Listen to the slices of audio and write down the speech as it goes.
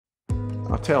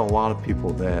I tell a lot of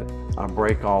people that I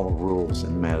break all the rules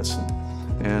in medicine,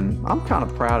 and I'm kind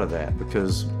of proud of that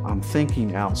because I'm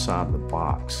thinking outside the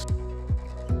box.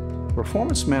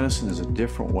 Performance medicine is a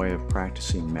different way of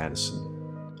practicing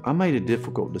medicine. I made a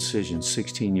difficult decision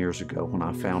 16 years ago when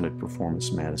I founded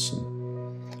Performance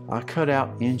Medicine. I cut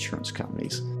out insurance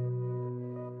companies.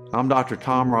 I'm Dr.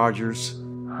 Tom Rogers,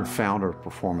 the founder of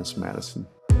Performance Medicine.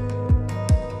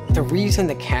 The reason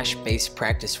the cash-based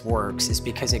practice works is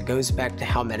because it goes back to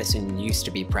how medicine used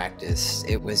to be practiced.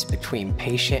 It was between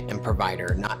patient and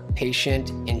provider, not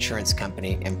patient, insurance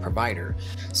company, and provider.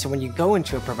 So when you go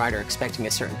into a provider expecting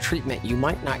a certain treatment, you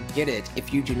might not get it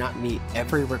if you do not meet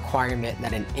every requirement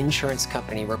that an insurance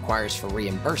company requires for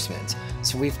reimbursement.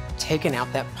 So we've taken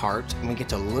out that part, and we get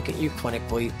to look at you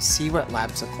clinically, see what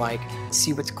labs look like,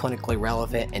 see what's clinically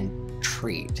relevant, and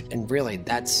treat. And really,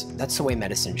 that's the way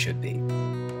medicine should be.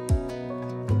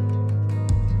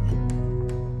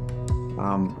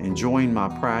 I'm enjoying my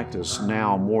practice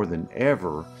now more than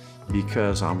ever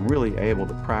because I'm really able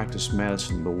to practice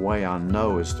medicine the way I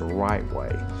know is the right way.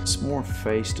 It's more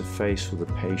face-to-face with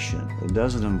the patient. It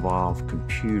doesn't involve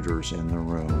computers in the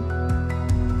room.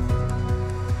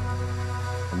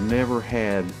 I've never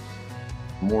had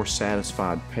more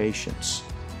satisfied patients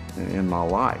in my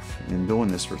life in doing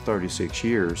this for 36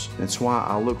 years. That's why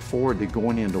I look forward to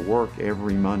going into work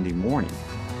every Monday morning.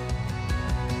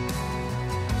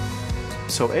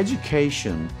 So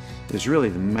education is really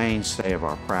the mainstay of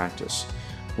our practice.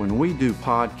 When we do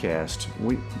podcasts,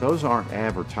 those aren't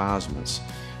advertisements.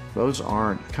 Those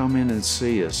aren't come in and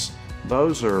see us.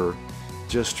 Those are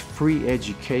just free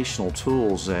educational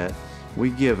tools that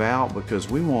we give out because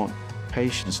we want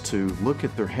patients to look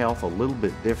at their health a little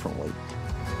bit differently.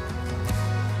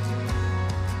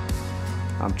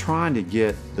 I'm trying to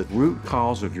get the root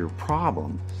cause of your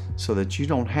problem so that you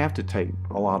don't have to take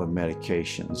a lot of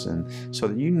medications and so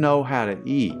that you know how to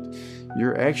eat.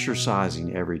 You're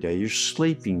exercising every day, you're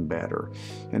sleeping better.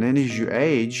 And then as you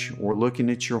age, we're looking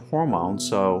at your hormones,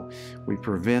 so we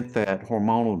prevent that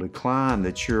hormonal decline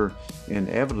that you're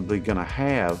inevitably going to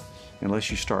have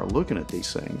unless you start looking at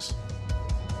these things.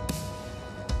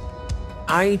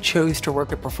 I chose to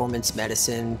work at Performance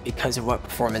Medicine because of what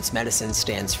Performance Medicine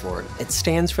stands for. It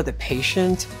stands for the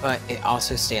patient, but it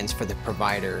also stands for the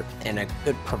provider. And a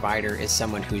good provider is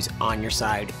someone who's on your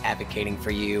side, advocating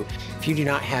for you. If you do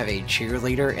not have a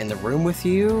cheerleader in the room with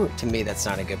you, to me, that's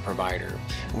not a good provider.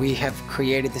 We have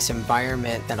created this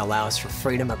environment that allows for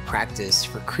freedom of practice,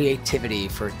 for creativity,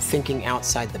 for thinking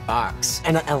outside the box,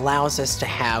 and it allows us to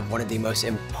have one of the most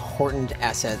important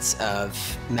assets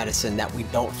of medicine that we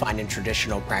don't find in traditional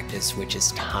practice, which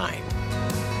is time.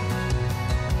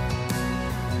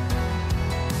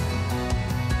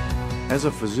 As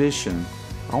a physician,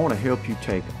 I want to help you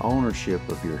take ownership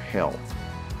of your health.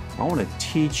 I want to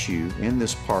teach you in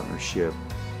this partnership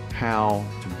how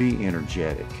to be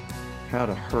energetic, how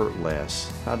to hurt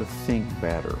less, how to think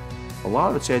better. A lot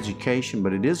of it's education,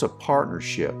 but it is a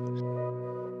partnership.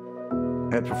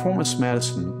 At Performance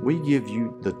Medicine, we give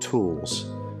you the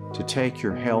tools to take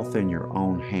your health in your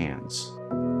own hands.